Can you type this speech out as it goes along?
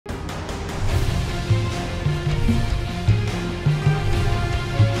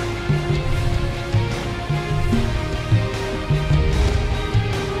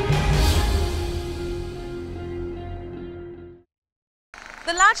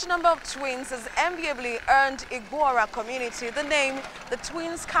large number of twins has enviably earned Igboora community the name the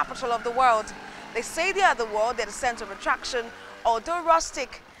twins capital of the world. They say they are the world, they're the center of attraction. Although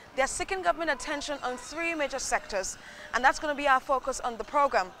rustic, they're seeking government attention on 3 major sectors, and that's going to be our focus on the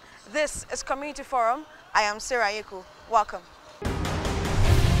program. This is Community Forum. I am Sarah Yeku. Welcome.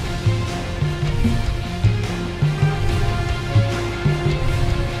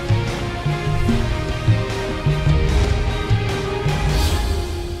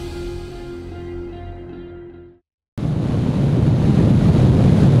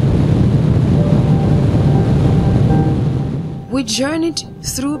 We journeyed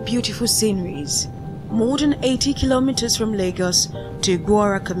through beautiful sceneries, more than 80 kilometers from Lagos to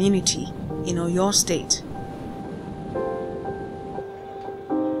Igboora community in Oyo State.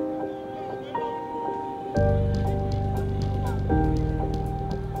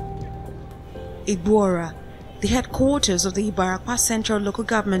 Igboora, the headquarters of the Ibarapa Central Local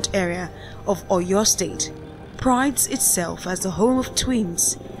Government Area of Oyo State, prides itself as the home of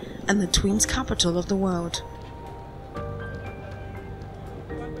twins and the twins capital of the world.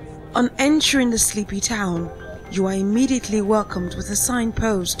 On entering the sleepy town, you are immediately welcomed with a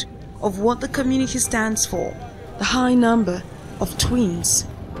signpost of what the community stands for, the high number of twins.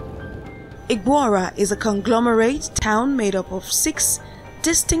 Igboora is a conglomerate town made up of 6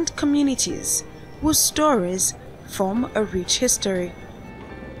 distinct communities whose stories form a rich history.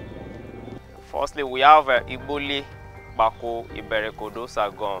 Firstly, we have Iboli, Bako, Iberekodo,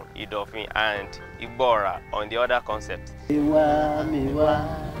 Sagon, Idofin, and Igboora on the other concept.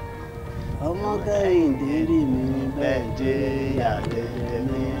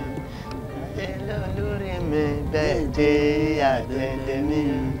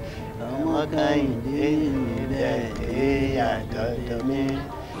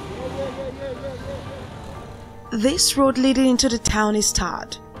 This road leading into the town is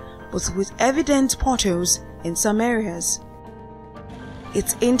tarred, but with evident potholes in some areas.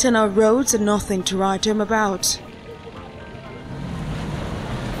 Its internal roads are nothing to write home about.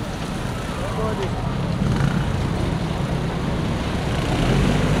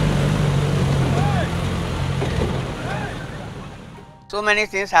 So many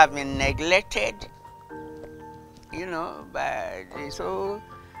things have been neglected, you know, by this whole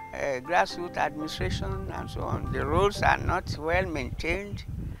grassroots administration and so on. The roads are not well maintained.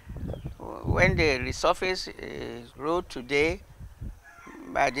 When they resurface a road today,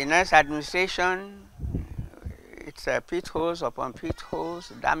 by the next administration, it's pit holes upon pit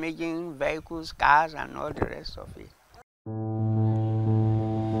holes, damaging vehicles, cars, and all the rest of it.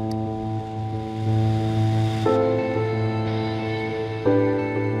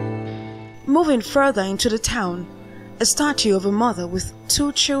 Moving further into the town, a statue of a mother with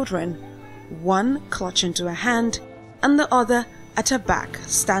 2 children, one clutching to her hand and the other at her back,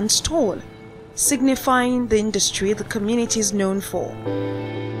 stands tall, signifying the industry the community is known for.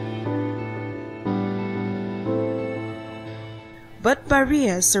 But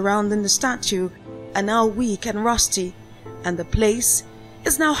barriers surrounding the statue are now weak and rusty, and the place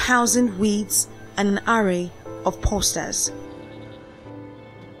is now housing weeds and an array of posters.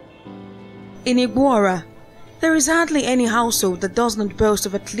 In Igboora, there is hardly any household that does not boast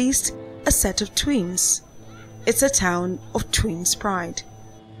of at least a set of twins. It's a town of twins' pride.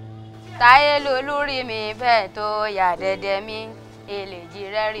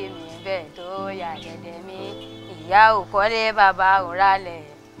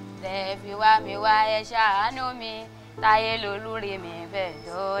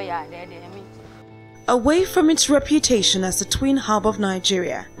 Away from its reputation as the twin hub of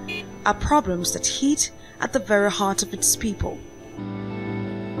Nigeria are problems that hit at the very heart of its people.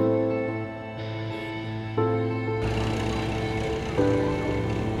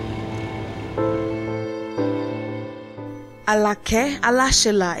 Alake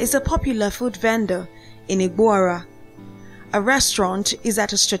Alashela is a popular food vendor in Igboora. A restaurant is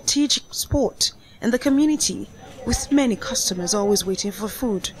at a strategic spot in the community, with many customers always waiting for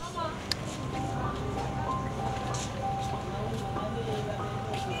food.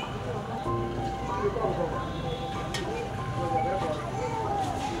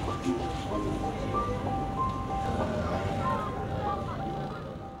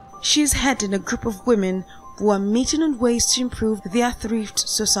 She's heading a group of women who are meeting on ways to improve their thrift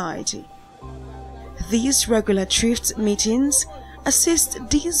society. These regular thrift meetings assist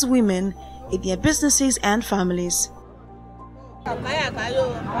these women in their businesses and families.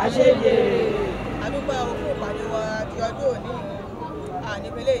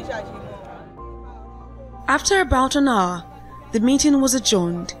 After about an hour, the meeting was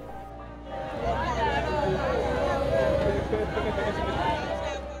adjourned.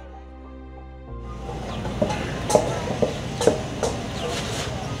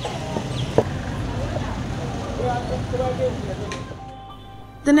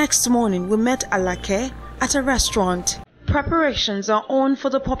 The next morning, we met Alake at a restaurant. Preparations are on for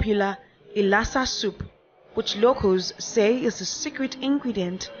the popular Ilasa soup, which locals say is the secret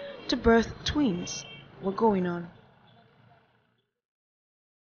ingredient to birth twins. We're going on.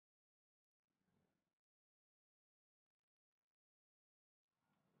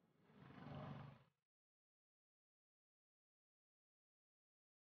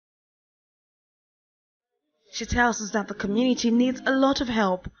 She tells us that the community needs a lot of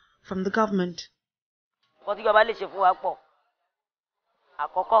help from the government.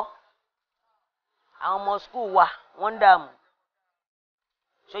 Àkọ́kọ́ àwọn ọmọ school wa wọ́n dààmú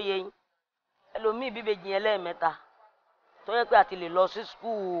ṣóyè yín ẹlòmíì bíbejì yẹn lẹ́ẹ̀mẹ́ta tó yẹ pé àti lè lọ sí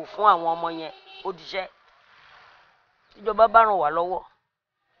school fún àwọn ọmọ yẹn ó diṣẹ́ tíjọba bá ràn wá lọ́wọ́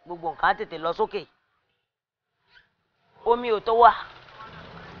gbogbo nǹkan á tètè lọ sókè omi ò tó wà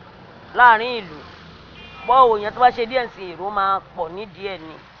láàrin ìlú bọ́ọ̀ yẹn tó bá ṣe díẹ̀ sí èrò máa pọ̀ nídìí ẹ̀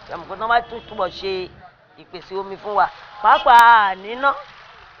ni àmọ́ tó bá túbọ̀ ṣe ìpèsè omi fún wa pàápàá níná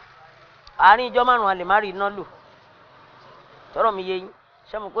àárín ìjọ márùn-ún a lè má rí iná lò tọrọ mi yé yín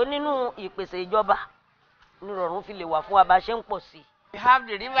ṣe mọ̀ pé nínú ìpèsè ìjọba nírọ̀rùn fi lè wà fún wa bá ṣe ń pọ̀ sí. We have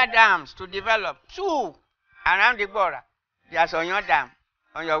the river dams to develop, 2 around Igboora. There's Oyon Dam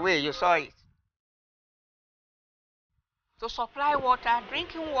on your way, you saw it. To supply water,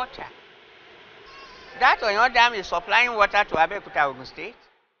 drinking water. That Oyon Dam is supplying water to Abeokuta, Ogun State.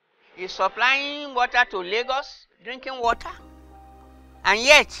 It's supplying water to Lagos, drinking water. And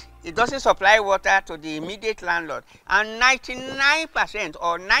yet, it doesn't supply water to the immediate landlord. And 99%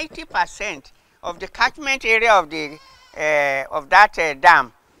 or 90% of the catchment area of that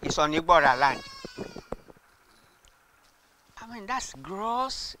dam is on Igboora land. I mean, that's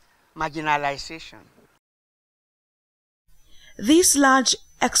gross marginalization. This large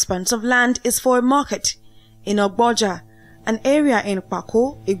expanse of land is for a market in Ogboja, an area in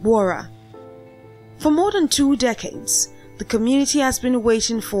Pako, Igboora. For more than 2 decades, the community has been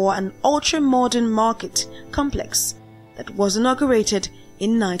waiting for an ultra-modern market complex that was inaugurated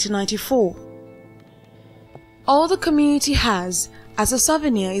in 1994. All the community has as a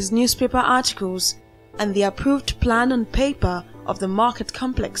souvenir is newspaper articles and the approved plan on paper of the market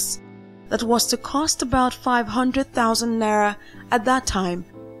complex that was to cost about 500,000 naira at that time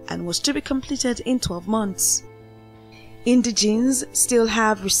and was to be completed in 12 months. Indigenes still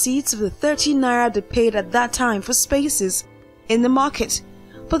have receipts of the 30 naira they paid at that time for spaces in the market,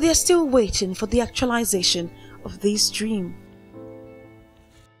 but they are still waiting for the actualization of this dream.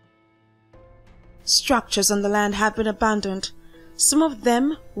 Structures on the land have been abandoned, some of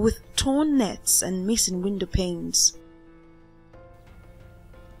them with torn nets and missing window panes.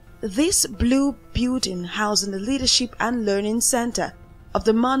 This blue building housing the Leadership and Learning Center of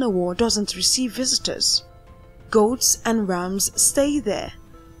the Manawa doesn't receive visitors. Goats and rams stay there,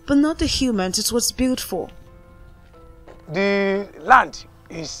 but not the humans it was built for. The land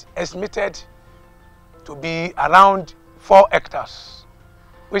is estimated to be around 4 hectares,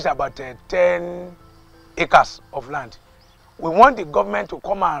 which is about 10 acres of land. We want the government to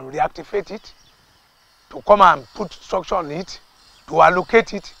come and reactivate it, to come and put structure on it, to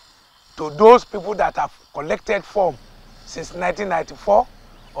allocate it to those people that have collected form since 1994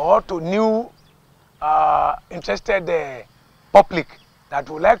 or to new interested public that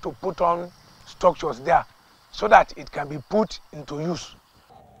would like to put on structures there so that it can be put into use.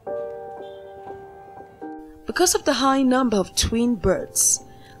 Because of the high number of twin births,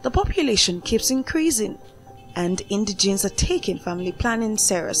 the population keeps increasing and indigenes are taking family planning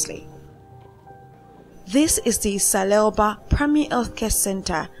seriously. This is the Salelba Primary Healthcare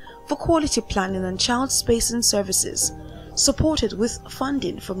Center for Quality Planning and Child Spacing Services, supported with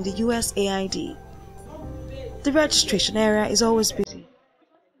funding from the USAID. The registration area is always busy.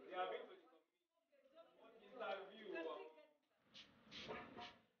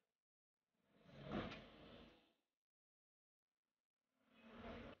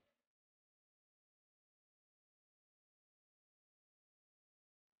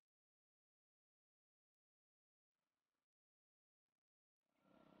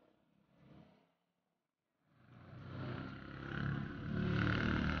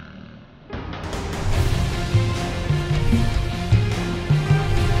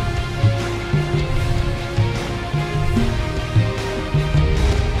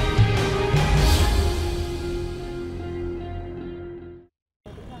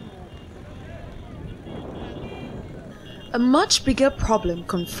 A much bigger problem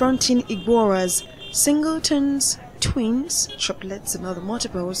confronting Igboora's singletons, twins, triplets and other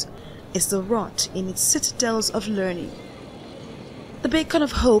multiples is the rot in its citadels of learning. The beacon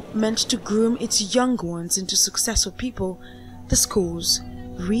of hope meant to groom its young ones into successful people, the schools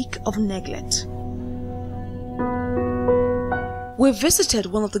reek of neglect. We visited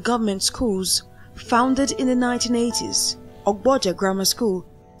one of the government schools, founded in the 1980s. Igboora Grammar School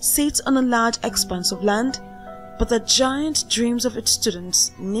sits on a large expanse of land, but the giant dreams of its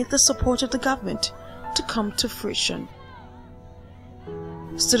students need the support of the government to come to fruition.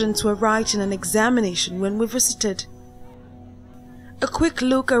 Students were writing an examination when we visited. A quick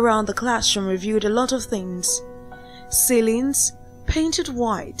look around the classroom revealed a lot of things. Ceilings, painted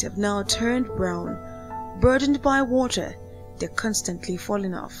white, have now turned brown. Burdened by water, they're constantly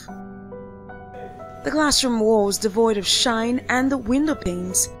falling off. The classroom walls devoid of shine and the window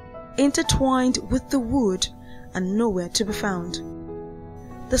panes intertwined with the wood are nowhere to be found.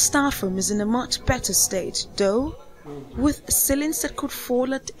 The staff room is in a much better state, though, with ceilings that could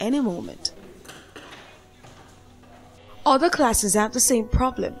fall at any moment. Other classes have the same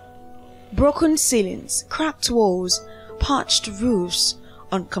problem. Broken ceilings, cracked walls, patched roofs,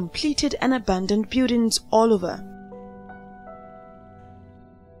 uncompleted and abandoned buildings all over.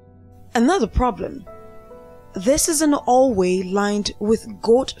 Another problem. This is an hallway lined with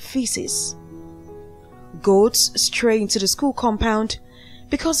goat feces. Goats stray into the school compound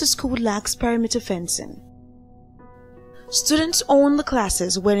because the school lacks perimeter fencing. Students own the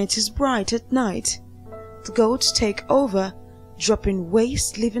classes when it is bright at night. The goats take over, dropping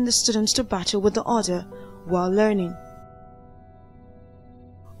waste, leaving the students to battle with the other while learning.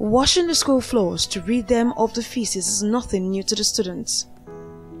 Washing the school floors to rid them of the feces is nothing new to the students.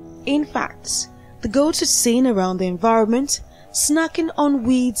 In fact, the goats are seen around the environment, snacking on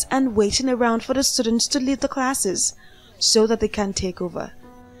weeds and waiting around for the students to leave the classes so that they can take over.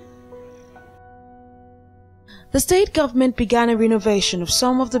 The state government began a renovation of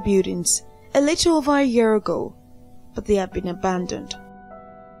some of the buildings a little over a year ago, but they have been abandoned.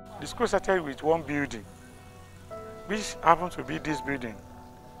 The school started with one building, which happened to be this building.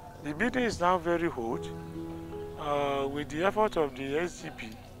 The building is now very old. With the effort of the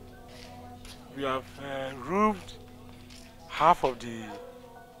SGP, we have roofed half of the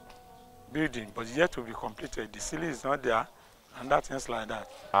building, but yet to be completed. The ceiling is not there, and that things like that.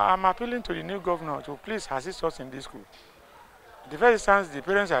 I'm appealing to the new governor to please assist us in this school. The first instance, the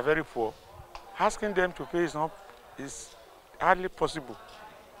parents are very poor. Asking them to pay is hardly possible.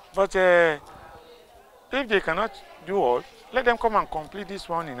 But if they cannot do all, let them come and complete this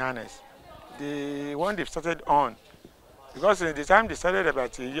one in earnest. The one they've started on. Because at the time they started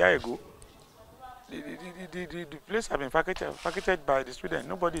about a year ago, the place has been vacated by the student.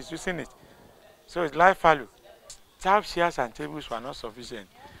 Nobody is using it. So it's life value. Tap chairs and tables were not sufficient.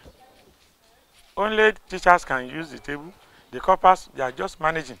 Only teachers can use the table. The corpus, they are just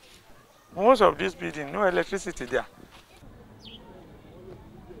managing. Most of this building, no electricity there.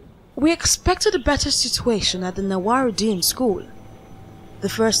 We expected a better situation at the Nawaruddin school. The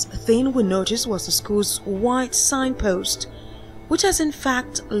first thing we noticed was the school's white signpost, which has in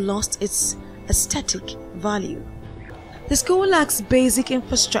fact lost its aesthetic value. The school lacks basic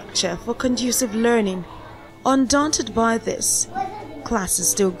infrastructure for conducive learning. Undaunted by this, classes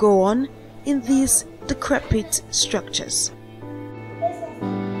still go on in these decrepit structures.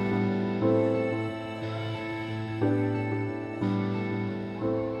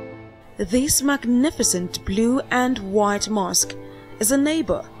 This magnificent blue and white mosque is a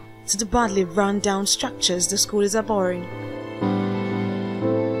neighbor to the badly run-down structures the school is abhorring.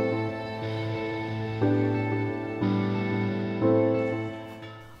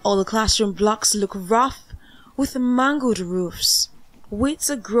 All the classroom blocks look rough with mangled roofs.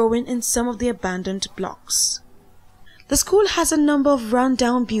 Weeds are growing in some of the abandoned blocks. The school has a number of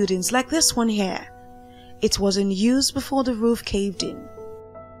run-down buildings like this one here. It was in use before the roof caved in.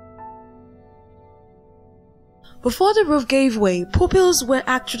 Before the roof gave way, pupils were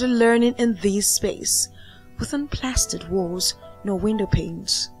actually learning in this space, with unplastered walls, no window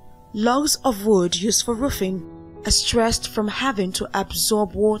panes. Logs of wood used for roofing are stressed from having to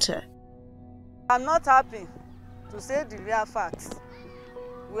absorb water. I'm not happy to say the real facts.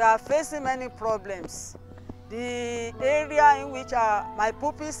 We are facing many problems. The area in which my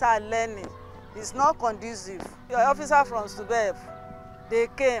pupils are learning is not conducive. The officer from Subeb, they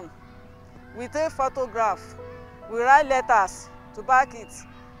came with a photograph. We write letters to back it,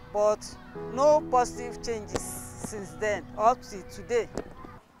 but no positive changes since then up to today.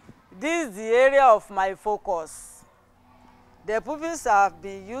 This is the area of my focus. The pupils have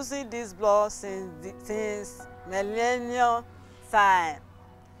been using this block since millennium time.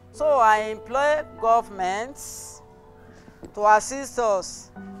 So I employ governments to assist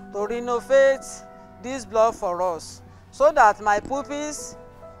us to renovate this block for us, so that my pupils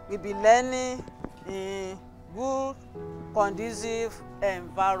will be learning in good, conducive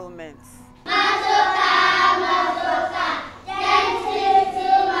environment.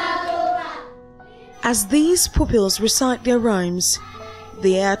 As these pupils recite their rhymes,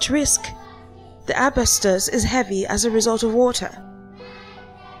 they are at risk. The asbestos is heavy as a result of water.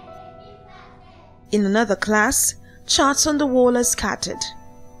 In another class, charts on the wall are scattered.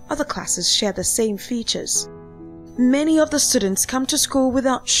 Other classes share the same features. Many of the students come to school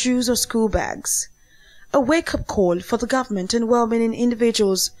without shoes or school bags. A wake-up call for the government and well-meaning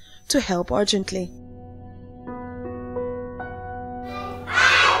individuals to help urgently.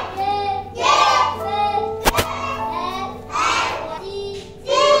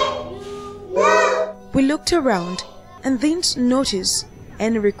 We looked around and didn't notice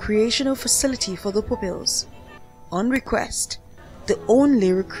any recreational facility for the pupils. On request, the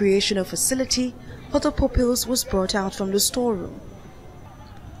only recreational facility for the pupils was brought out from the storeroom.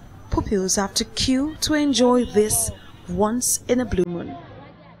 Pupils have to queue to enjoy this once in a blue moon.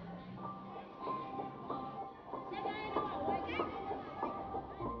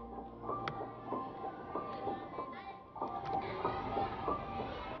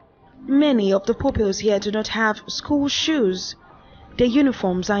 Many of the pupils here do not have school shoes. Their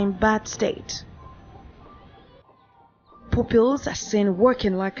uniforms are in bad state. Pupils are seen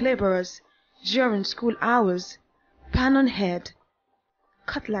working like laborers during school hours, pan on head,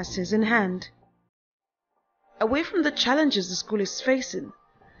 cutlasses in hand. Away from the challenges the school is facing,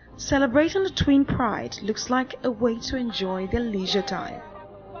 celebrating the twin pride looks like a way to enjoy their leisure time.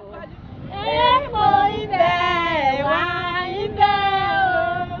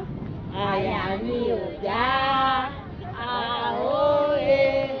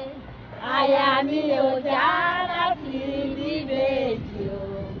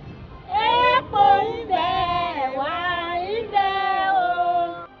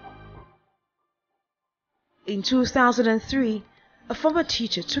 In 2003, a former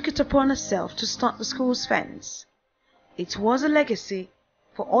teacher took it upon herself to start the school's fence. It was a legacy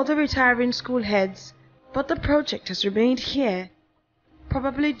for other retiring school heads, but the project has remained here,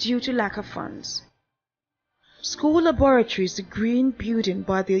 probably due to lack of funds. School laboratory is the green building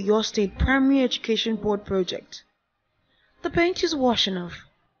by the Oyo State Primary Education Board project. The paint is washing off,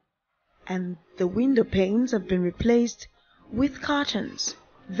 and the window panes have been replaced with curtains,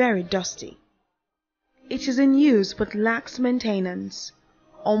 very dusty. It is in use but lacks maintenance.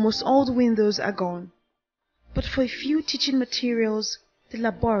 Almost all the windows are gone. But for a few teaching materials, the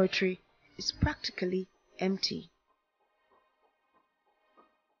laboratory is practically empty.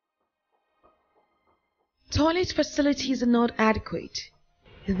 Toilet facilities are not adequate.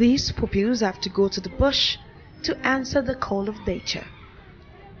 These pupils have to go to the bush to answer the call of nature.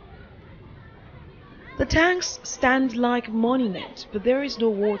 The tanks stand like monuments, but there is no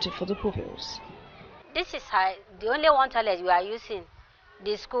water for the pupils. This is the only one toilet we are using,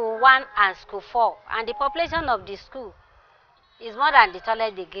 the school 1 and school 4, and the population of the school is more than the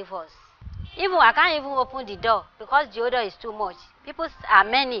toilet they give us. Even I can't even open the door because the odor is too much. People are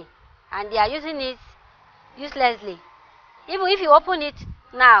many and they are using it uselessly. Even if you open it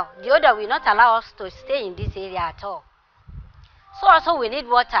now, the odor will not allow us to stay in this area at all. So also we need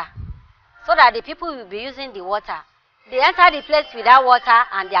water so that the people will be using the water. They enter the place without water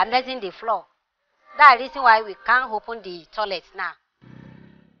and they are messing the floor. That's the reason why we can't open the toilets now.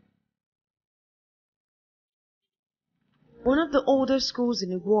 One of the older schools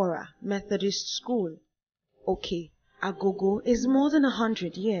in Igboora, Methodist School, Agogo, is more than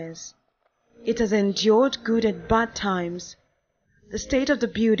 100 years. It has endured good and bad times. The state of the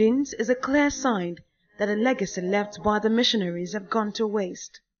buildings is a clear sign that a legacy left by the missionaries have gone to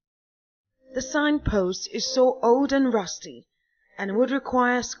waste. The signpost is so old and rusty and would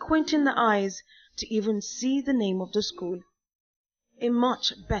require squinting the eyes to even see the name of the school. A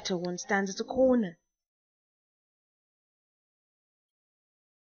much better one stands at the corner.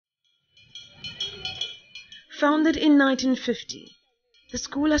 Founded in 1950, the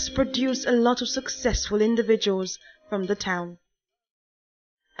school has produced a lot of successful individuals from the town.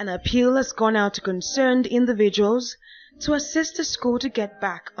 An appeal has gone out to concerned individuals to assist the school to get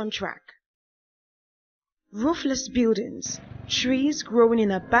back on track. Roofless buildings, trees growing in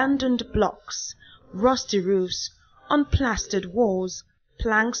abandoned blocks, rusty roofs, unplastered walls,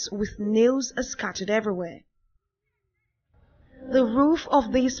 planks with nails are scattered everywhere. The roof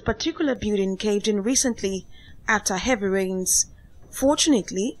of this particular building caved in recently after heavy rains.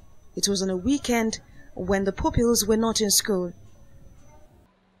 Fortunately, it was on a weekend when the pupils were not in school.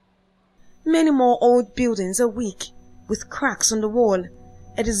 Many more old buildings are weak, with cracks on the wall,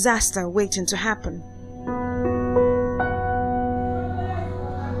 a disaster waiting to happen.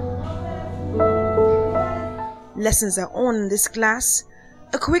 Lessons are on in this class,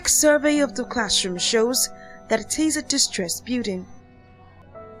 A quick survey of the classroom shows that it is a distressed building.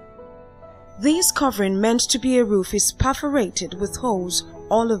 This covering, meant to be a roof, is perforated with holes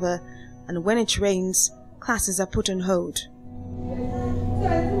all over, and when it rains, classes are put on hold.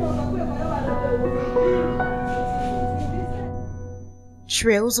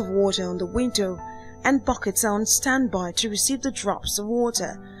 Trails of water on the window and buckets are on standby to receive the drops of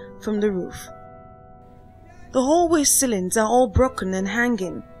water from the roof. The hallway ceilings are all broken and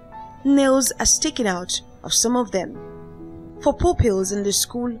hanging. Nails are sticking out of some of them. For pupils in the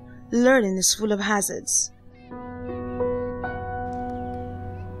school, learning is full of hazards.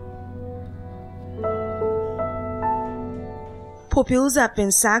 Pupils have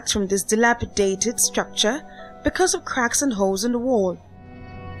been sacked from this dilapidated structure because of cracks and holes in the wall.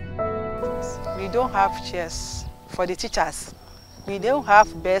 We don't have chairs for the teachers. We don't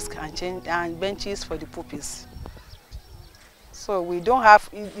have desks and benches for the pupils. So we don't have,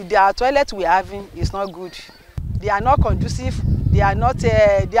 the toilet we are having is not good. They are not conducive. They are not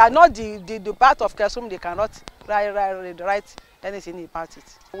the part of classroom. They cannot write anything about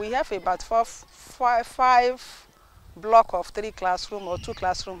it. We have about five block of 3 classroom or 2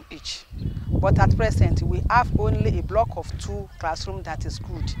 classroom each. But at present, we have only a block of 2 classroom that is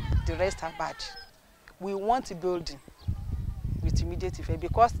good. The rest are bad. We want a building with immediate effect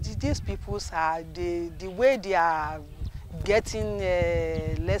because these people are, the way they are getting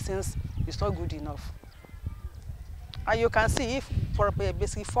lessons is not good enough. And you can see if for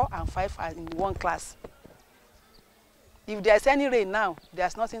basically 4 and 5 are in one class. If there's any rain now,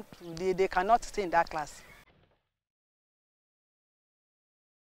 there's nothing, they cannot stay in that class.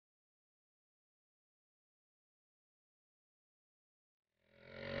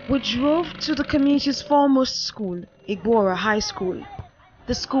 We drove to the community's foremost school, Igboora High School.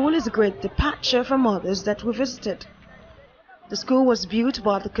 The school is a great departure from others that we visited. The school was built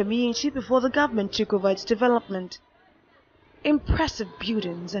by the community before the government took over its development. Impressive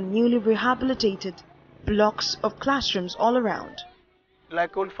buildings and newly rehabilitated blocks of classrooms all around.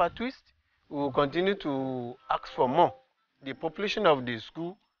 Like Old Far Twist, we will continue to ask for more. The population of the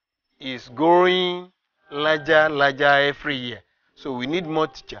school is growing larger every year. So we need more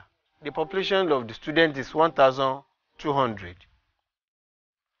teachers. The population of the students is 1,200.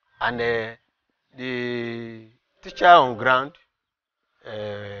 And the teacher on ground,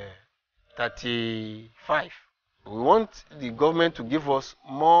 35. We want the government to give us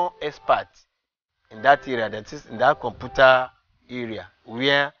more experts in that area, that is in that computer area,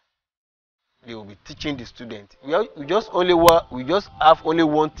 where they will be teaching the students. We just have only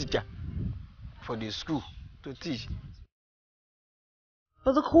one teacher for the school to teach.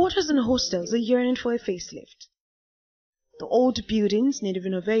 But the quarters and hostels are yearning for a facelift. The old buildings need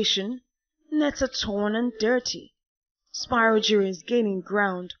renovation, nets are torn and dirty, spiral juries gaining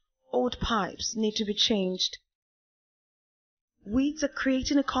ground, old pipes need to be changed. Weeds are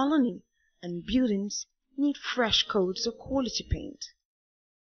creating a colony, and buildings need fresh coats of quality paint.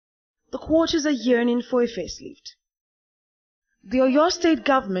 The quarters are yearning for a facelift. The Oyo State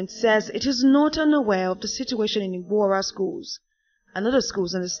government says it is not unaware of the situation in Igboora schools and other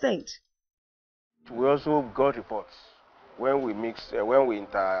schools in the state. We also got reports when we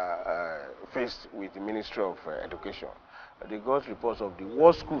interfaced with the Ministry of Education. They got reports of the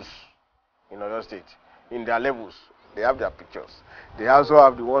worst schools in Oyo State in their levels. They have their pictures. They also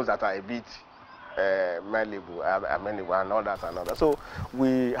have the ones that are a bit malleable, and all that and all that. So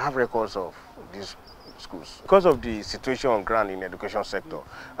we have records of these schools. Because of the situation on ground in the education sector,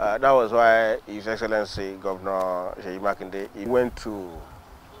 that was why His Excellency Governor Seyi Makinde, he went to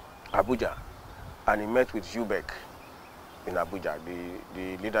Abuja and he met with UBEC in Abuja,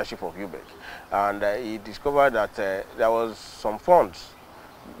 the leadership of UBEC. And he discovered that there was some funds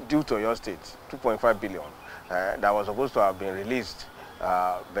due to Oyo State, 2.5 billion, that was supposed to have been released,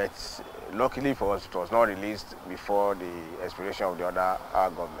 but luckily for us, it was not released before the expiration of the other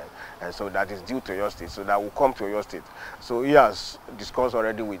government. And so that is due to Oyo State, so that will come to Oyo State. So he has discussed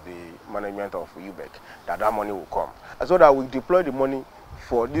already with the management of UBEC that money will come. And so that we deploy the money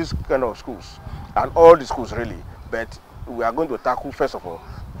for this kind of schools, and all the schools really. But we are going to tackle, first of all,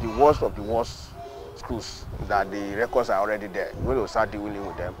 the worst of the worst schools that the records are already there. We're going to start dealing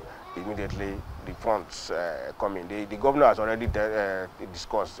with them immediately. The funds come in. The governor has already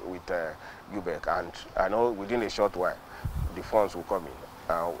discussed with UBEC, and I know within a short while the funds will come in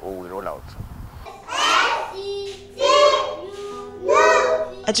and we will roll out.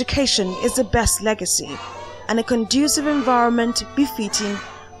 Education is the best legacy, and a conducive environment befitting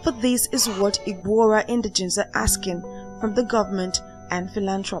for this is what Igboora indigents are asking from the government and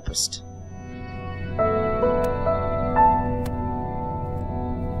philanthropists.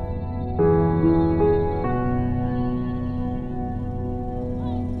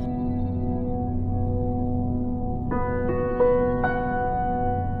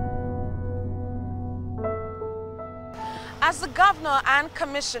 As the governor and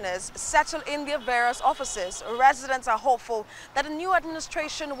commissioners settle in their various offices, residents are hopeful that the new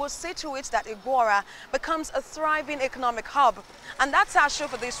administration will see to it that Igboora becomes a thriving economic hub. And that's our show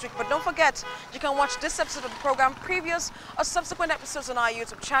for this week. But don't forget, you can watch this episode of the program, previous or subsequent episodes on our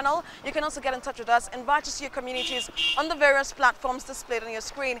YouTube channel. You can also get in touch with us, invite us to your communities on the various platforms displayed on your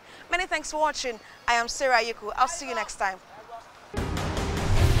screen. Many thanks for watching. I am Sarah Yuku. I'll see you next time.